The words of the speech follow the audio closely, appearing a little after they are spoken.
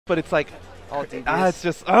but it's like, all devious. it's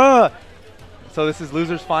just, So this is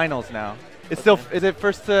losers finals now. It's still, is it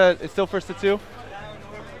first to, it's still first to 2?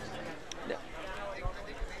 Yeah.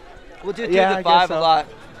 We'll do 2 to 5 a lot.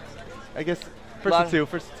 I guess first to 2,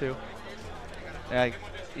 first to 2. Yeah.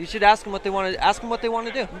 You should ask them what they want to, ask them what they want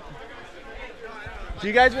to do. Do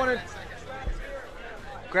you guys want to?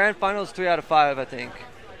 Grand finals 3 out of 5, I think.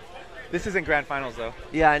 This isn't grand finals though.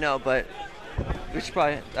 Yeah, I know, but we should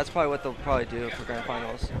probably, that's probably what they'll probably do for grand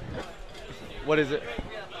finals. What is it?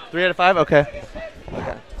 3 out of 5? Okay.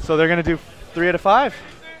 Okay. So they're going to do 3 out of 5?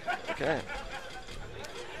 Okay.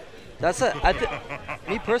 That's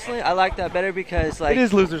me personally, I like that better because like it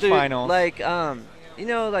is losers finals. Like you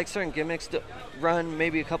know, like certain gimmicks run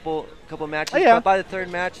maybe a couple matches, but by the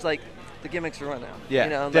 3rd match, like the gimmicks are run out. Yeah,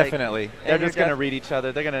 you know, definitely. Like, they're just going to read each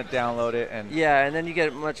other. They're going to download it and yeah, and then you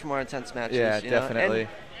get much more intense matches. Yeah, you definitely. Know?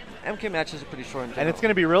 And MK matches are pretty short in general. And it's going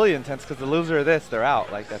to be really intense because the loser of this, they're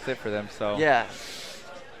out. Like that's it for them. So yeah.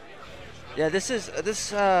 Yeah,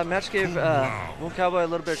 this match gave Moon Cowboy a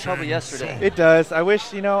little bit of trouble yesterday. It does. I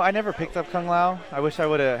wish, you know, I never picked up Kung Lao. I wish I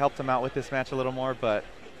would have helped him out with this match a little more, but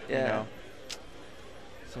yeah. You know.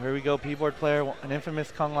 So here we go, PBoardPlayer, an infamous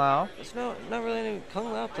Kung Lao. There's not really any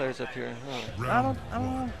Kung Lao players up here. Huh?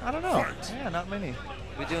 I don't know. Yeah, not many.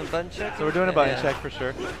 We doing button check? So we're doing a button check for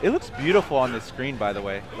sure. It looks beautiful on this screen, by the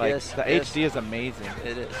way. Like the HD is amazing.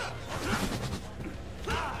 It is.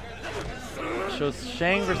 Shows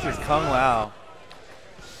Shang versus Kung Lao.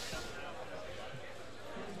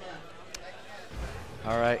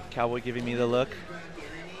 All right, Cowboy giving me the look.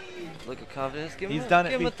 Look of confidence. Give He's him, done it.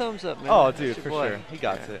 Give him a thumbs up, man. Oh, dude, for boy. sure. He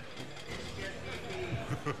got it.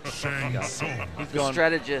 He's the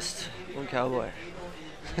strategist, one Cowboy.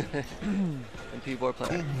 And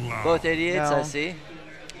PBoardPlayer. Both 88s, now, I see.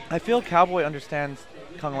 I feel Cowboy understands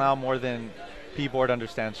Kung Lao more than PBoard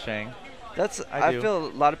understands Shang. I feel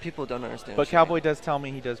a lot of people don't understand. But Shang. Cowboy does tell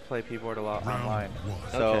me he does play PBoard a lot online.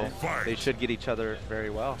 So they should get each other very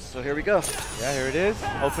well. So here we go. Yeah, here it is.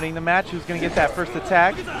 Opening the match. Who's going to get that first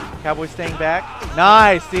attack? Cowboy staying back.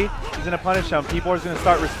 Nice. See? He's going to punish him. PBoard's going to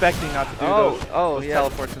start respecting not to do those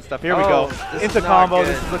teleports and stuff. Here we go. Into combo.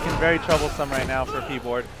 This is looking very troublesome right now for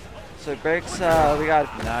PBoard. So it breaks. We got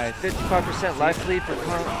 55% life lead for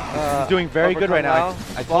he's doing very good right now.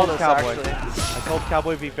 I told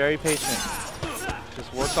Cowboy be very patient.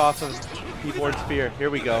 Just work off of PBoard's fear. Here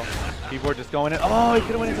we go. PBoard just going in. Oh, he could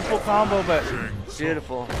have went into full combo, but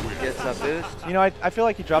beautiful. Gets that boost. You know, I feel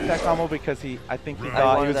like he dropped that combo because I think he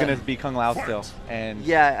thought he was going to be Kung Lao still. And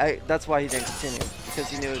yeah, that's why he didn't continue, because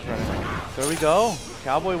he knew it was running out. There we go.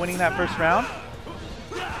 Cowboy winning that first round.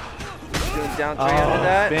 Doing down 3 under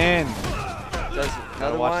that. Spin. Does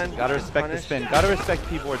another one. Gotta respect the spin. Gotta respect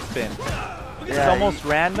PBoard's spin. Yeah, it's almost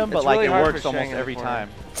random, but like it works almost every time.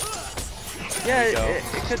 Yeah, it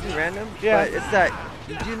could be random, but it's that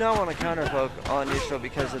you do not want to counter poke on neutral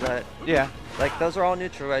because of that. Yeah. Like those are all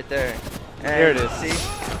neutral right there. And there it is.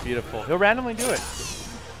 See? Beautiful. He'll randomly do it.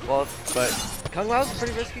 Well, but Kung Lao's a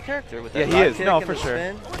pretty risky character with that. Yeah, he is. No, for sure.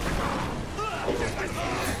 Spin.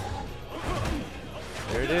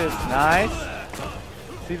 There it is. Nice.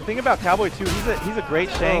 See, the thing about Cowboy too, he's a great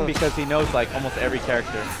Shang because he knows like almost every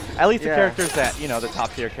character. At least the characters that, you know, the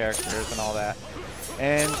top tier characters and all that.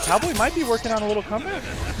 And Cowboy might be working on a little comeback.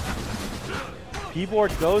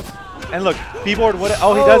 PBoard goes, and look, PBoard would.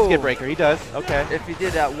 Oh, he does get breaker. He does. Okay. If he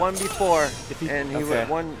did that one before, and he would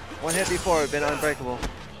one hit before, it would have been unbreakable.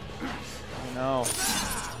 Oh no.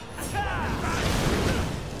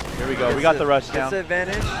 Here we go. We got the rush down. That's the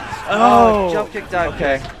advantage. Oh, jump kick dive.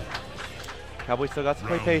 Okay. Cowboy still got to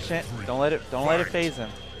play patient. Don't let it phase him.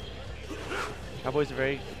 Cowboys are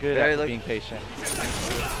very good at being patient.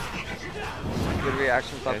 Good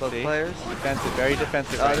reaction by both players. Defensive, very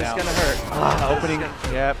defensive right now. This is gonna hurt. Opening.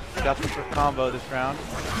 Yep. Got the combo this round.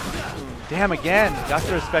 Damn again. Got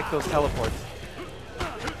to respect those teleports.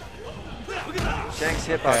 Shang's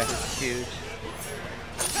hitbox is huge.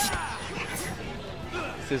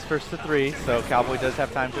 This is first to 3, so Cowboy does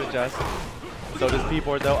have time to adjust. So does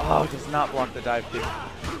PBoard though. Oh, does not block the dive kick.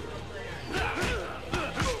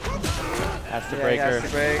 Has to break her.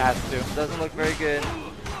 Has to. Doesn't look very good.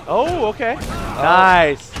 Oh, okay.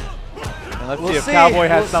 Nice. And let's see if Cowboy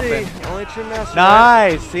has something. Only true master.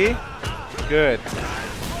 Nice. See? Good.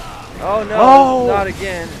 Oh no, not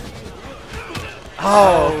again.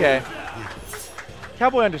 Oh, okay.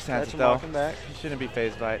 Cowboy understands it though. Back. He shouldn't be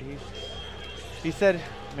phased by it. He said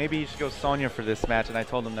maybe he should go Sonya for this match, and I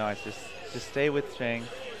told him no. I just stay with Shang.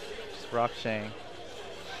 Just rock Shang.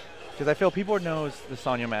 Because I feel PBoard knows the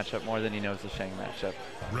Sonya matchup more than he knows the Shang matchup.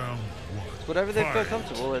 Round 1. It's whatever they feel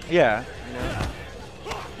comfortable with. Yeah. You know?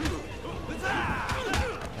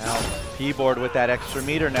 Keyboard with that extra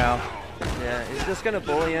meter now. Yeah, he's just gonna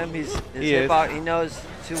bully him. He knows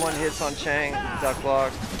 2-1 hits on Chang, duck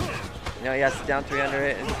block. You know, he has to down 3 under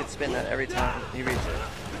it, and he can spin that every time he reads it.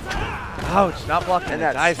 Ouch, not blocking and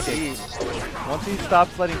that that dive speed. kick. Once he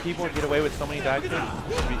stops letting Keyboard get away with so many dive kicks,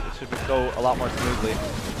 it should go a lot more smoothly.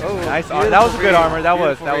 Oh, nice. That was a good armor. That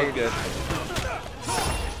was good.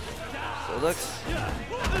 So it looks.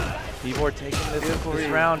 Keyboard taking this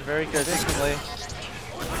round very consistently.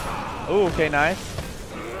 Oh, okay, nice.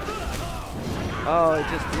 Oh, he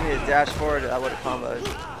just needed a dash forward. That would have comboed.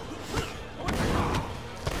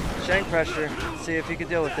 Shank pressure. See if he can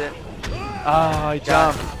deal with it. Oh, he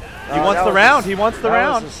jumped. He wants the round. He wants the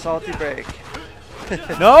round. That was a salty break.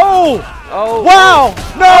 No! Oh! Wow!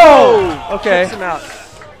 No! Oh, okay. Chips him out.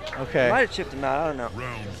 Okay. Might have chipped him out. I don't know.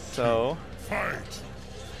 So.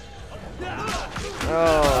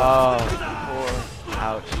 Oh. Poor.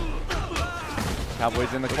 Ouch.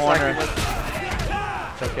 Cowboy's in the corner.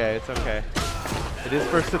 It's okay. It's okay. It is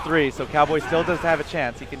first to 3, so Cowboy still does have a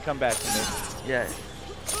chance. He can come back from this. Yeah.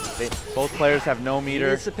 Both players have no meter.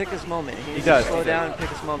 He needs to pick his moment. He needs does. to slow down and pick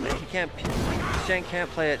his moment. He can't. Shang can't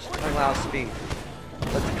play at Kung Lao's speed,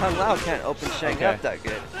 but the Kung Lao can't open Shang up that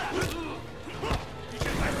good.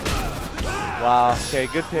 Wow. Okay.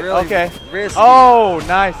 Good pick. Really okay. Risky. Oh,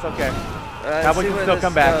 nice. Okay. Cowboy can still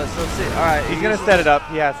come back. So see. All right. He's gonna set it up.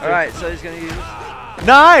 He has to. All right. So he's gonna use.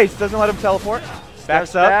 Nice. Doesn't let him teleport.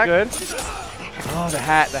 Backs up. Back. Good. Oh, the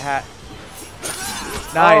hat. The hat.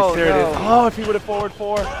 Nice. There it is. Oh, if he would have forward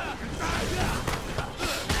 4.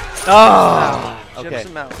 Oh. Okay.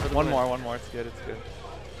 One more. It's good. It's good.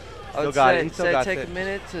 Still got it. He still got it. Take a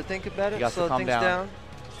minute to think about it. Slow things down.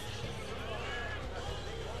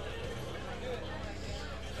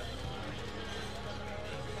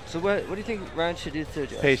 So what do you think Ryan should do to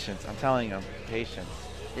adjust? Patience. I'm telling him. Patience.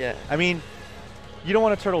 Yeah. I mean, you don't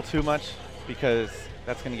want to turtle too much because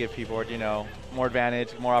that's going to give P-Board, you know, more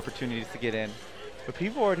advantage, more opportunities to get in. But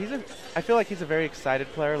P-Board, I feel like he's a very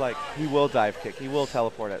excited player. Like, he will dive kick. He will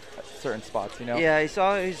teleport at certain spots, you know? Yeah, he's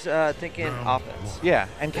thinking offense. Yeah,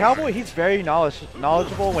 and Cowboy, he's very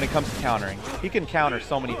knowledgeable when it comes to countering. He can counter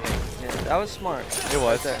so many things. Yeah, that was smart. It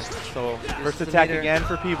was. Right so, first attack again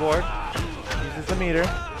for P-Board. Uses the meter.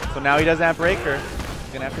 So now he doesn't have breaker. He's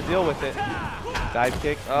going to have to deal with it. Dive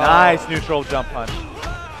kick. Oh. Nice neutral jump punch.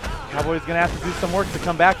 Cowboy's going to have to do some work to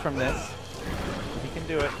come back from this. He can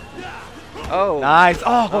do it. Oh. Nice.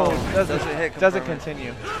 Oh, doesn't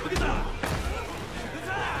continue.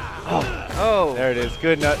 Oh. There it is.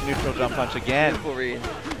 Good neutral jump punch again. Beautiful read.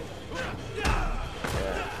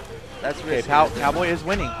 Yeah. That's risky. Cowboy is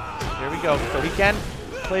winning. Here we go. So he can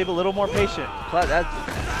play a little more patient.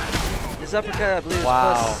 His uppercut, I believe, is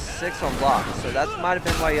 +6 on block. So that might have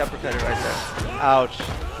been why he uppercutted right there. Ouch.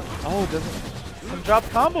 Oh, some drop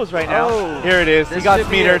combos right now. Oh. Here it is. He got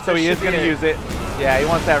meter, so he is going to use it. Yeah, he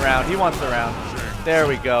wants that round. He wants the round. There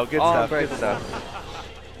we go. Good stuff. Good stuff.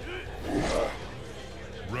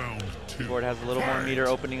 Round 2. Board has a little more meter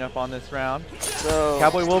opening up on this round. So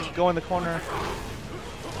Cowboy will go in the corner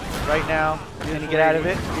right now. Can he get out of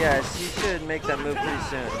it? Yes, he should make that move pretty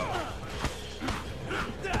soon.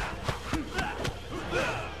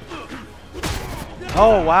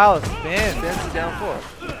 Oh, wow. Spin. Spins it down 4.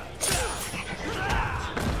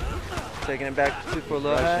 Taking it back to 2-4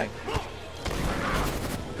 low hat.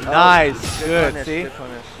 Nice. Good. Punish, see? good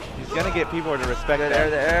punish. He's going to get people to respect good that.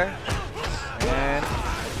 The air. And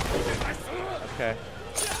okay.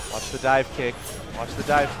 Watch the dive kick. Watch the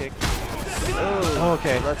dive kick. Oh,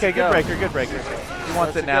 okay. Okay, good breaker, good breaker. He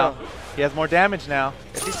wants it now. He has more damage now.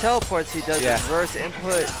 If he teleports, he does reverse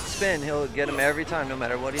input spin. He'll get him every time, no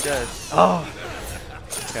matter what he does. Oh.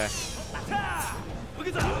 Okay.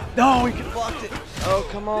 No, he blocked it. Oh,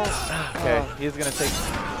 come on. Okay, he's going to take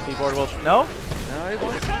P-Board. No? No, he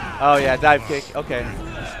won't. Oh, yeah, dive kick. Okay.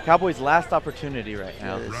 Cowboy's last opportunity right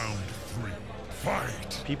now. Round 3.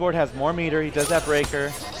 Fight. P-Board has more meter. He does have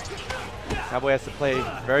breaker. Cowboy has to play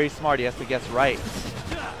very smart. He has to guess right.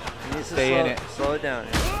 He needs to stay in it. Slow it down.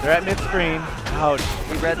 They're at mid-screen. Ouch.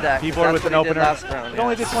 He read that. P-Board with an opener. Round, it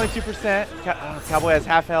only did 22%. Cowboy has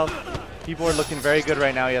half health. P-Board looking very good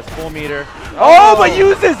right now. He has full meter. Oh, but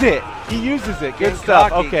uses it. He uses it. Good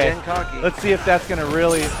stuff. Okay. Let's see if that's going to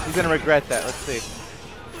really, he's going to regret that. Let's see.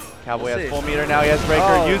 Cowboy has full meter now. He has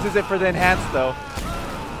breaker. Uses it for the enhance, though.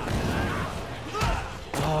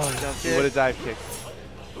 Oh, he would have dive kicked.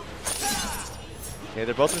 Okay,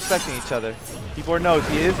 they're both respecting each other. P-Board knows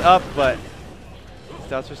he is up, but he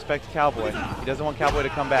does respect Cowboy. He doesn't want Cowboy to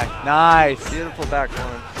come back. Nice. Beautiful back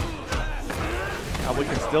one. Cowboy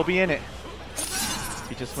can still be in it.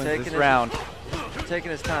 He just wins this round.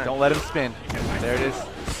 Taking his time. Don't let him spin. There it is.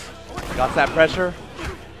 Got that pressure.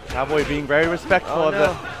 Cowboy being very respectful of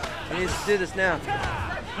the. He needs to do this now.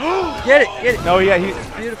 Get it. No, yeah, he's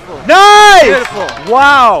beautiful. Nice! Beautiful.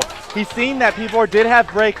 Wow. He's seen that P-Board did have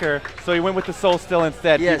breaker, so he went with the soul still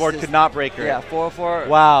instead. Yes, P-Board could not breaker. Yeah, 404.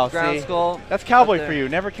 Wow, ground see? skull. That's Cowboy for you.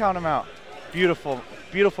 Never count him out. Beautiful,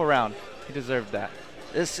 beautiful round. He deserved that.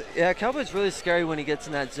 Cowboy's really scary when he gets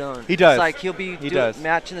in that zone. He does. It's like he'll be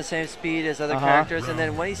matching the same speed as other characters, and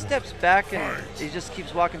then when he steps back and he just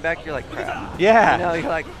keeps walking back, you're like, crap. Yeah. You know, you're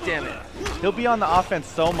like, damn it. He'll be on the offense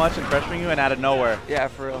so much and pressuring you, and out of nowhere. Yeah,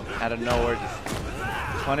 for real. Out of nowhere, just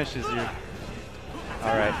punishes you.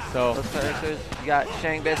 All right, so. Those characters, you got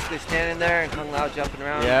Shang basically standing there and Kung Lao jumping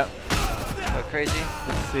around. Yep. Go crazy.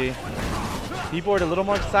 Let's see. P-Board a little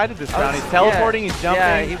more excited this round. He's teleporting, he's jumping.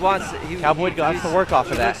 Yeah, he wants. Cowboy wants to work off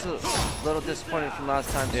of that. He looks a little disappointed from last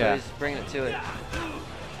time, so he's bringing it to it.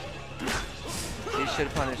 He should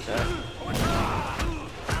have punished that.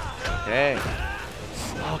 Okay.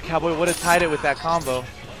 Oh, Cowboy would have tied it with that combo.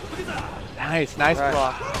 Nice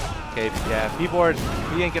block. Okay, yeah, P-Board,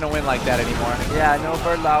 he ain't gonna win like that anymore. Yeah, no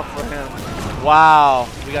bird Lao for him. Wow,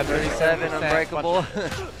 we got 37 unbreakable.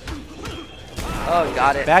 Oh,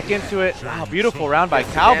 got it. Back into it. Wow, beautiful round by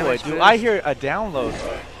Cowboy. Do I hear a download?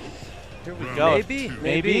 Here we go.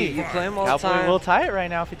 Maybe. You play him all the time. Cowboy will tie it right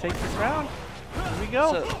now if he takes this round. Here we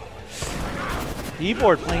go.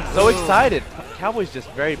 P-Board playing so excited. Cowboy's just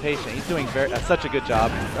very patient. He's doing such a good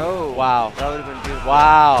job. Oh, wow. That would have been beautiful.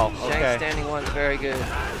 Wow. Shang standing one's very good.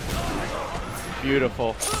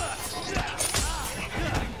 Beautiful.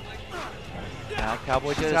 Now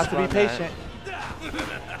Cowboy just has to be patient.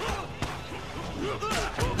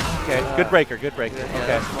 Okay, good breaker. Yeah,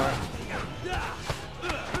 Okay. smart.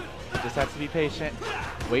 Just has to be patient.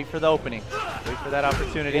 Wait for the opening. Wait for that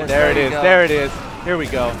opportunity. Yes, there it is. go. There it is. Here we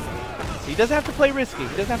go. He doesn't have to play risky.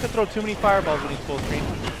 He doesn't have to throw too many fireballs when he's full screen.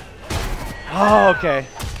 Oh, okay.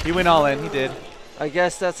 He went all in. He did. I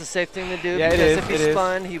guess that's a safe thing to do. Yeah, because it if is. he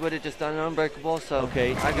spun, he would have just done an unbreakable. So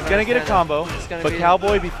okay, he's gonna get a combo. But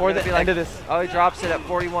Cowboy, before the end of this, he drops it at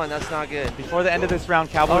 41. That's not good. Before the end of this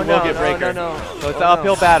round, Cowboy will get breaker. No. So it's an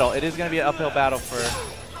uphill battle. It is gonna be an uphill battle for.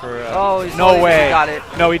 He's no way. He got it.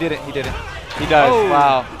 No, he didn't. He does. Oh.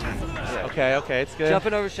 Wow. Yeah. Okay, it's good.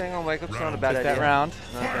 Jumping over Shang on wake up's not a bad idea. That round.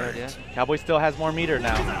 Not a bad idea. Cowboy still has more meter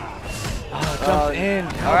now. Oh, jumps in.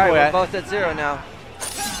 Cowboy. All right, we're both at 0 now.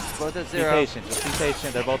 Both at 0. Be patient. Just be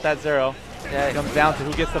patient. They're both at 0. Yeah. It comes down to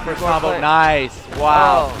who gets the first combo. Nice.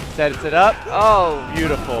 Wow. Sets it up. Oh.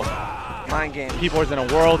 Beautiful. Mind game. P-Board's in a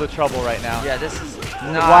world of trouble right now. Yeah, this is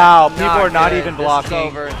P-Board not even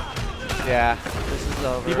blocking. This is over. Yeah. This is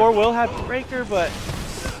over. P-Board will have breaker, but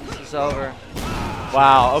this is over.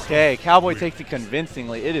 Wow. Okay. Cowboy takes it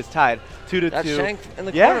convincingly. It is tied 2-2. That's Shank in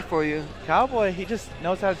the corner for you. Cowboy, he just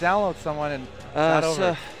knows how to download someone, and it's not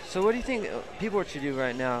over. So what do you think P-Board should do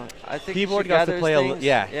right now? I think P-Board got to play he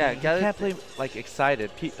can't play like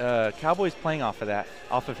excited. Cowboy's playing off of that,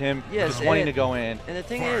 off of him just wanting to go in. And the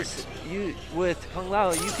thing is, with Kung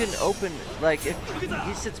Lao, you can open, like if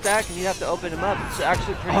he sits back and you have to open him up, it's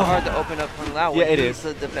actually pretty hard to open up Kung Lao when he's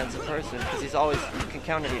a defensive person, because he's always, you can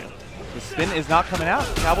counter you. The spin is not coming out.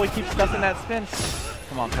 Cowboy keeps stuffing that spin.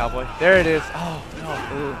 Come on, Cowboy. There it is. Oh,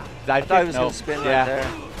 no. I thought he was going to spin right there.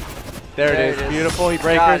 There it is. Beautiful. He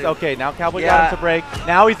breakers. Okay, now Cowboy got him to break.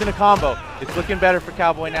 Now he's in a combo. It's looking better for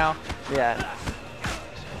Cowboy now. Yeah.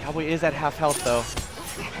 Cowboy is at half health, though.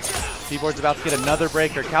 P-Board's about to get another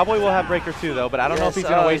breaker. Cowboy will have breaker, too, though, but I don't know if he's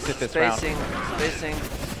going to waste it this round. Spacing.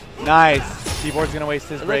 Nice. P-Board's going to waste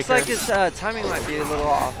his breaker. Looks like his timing might be a little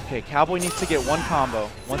off. Okay, Cowboy needs to get one combo.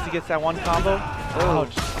 Once he gets that one combo,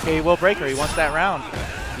 ouch. Okay, he will breaker. He wants that round.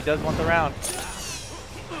 He does want the round.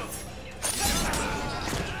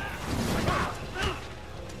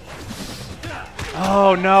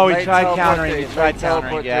 Oh no, he tried countering. He tried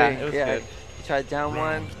countering. Yeah, it was good. He tried down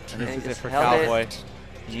one. And this is it for Cowboy.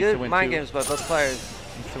 He needs to win mind games by both players.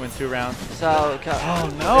 Needs to win 2 rounds. So,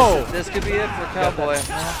 oh no! This could be it for Cowboy.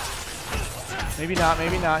 Maybe not.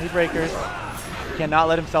 Maybe not. He breakers. He cannot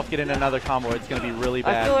let himself get in another combo. It's going to be really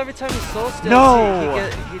bad. I feel every time he soul steals,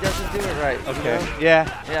 he doesn't do it right. Okay. You know?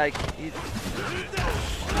 Yeah. Yeah.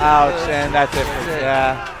 Ouch! And that's it.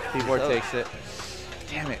 Yeah. P-Board takes it.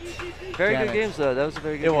 Damn it. Very good games, though. That was a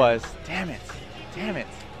very good game. It was. Damn it. Damn it.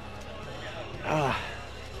 Ah.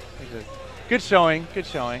 Good showing. Good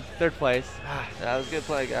showing. 3rd place. That was a good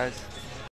play, guys.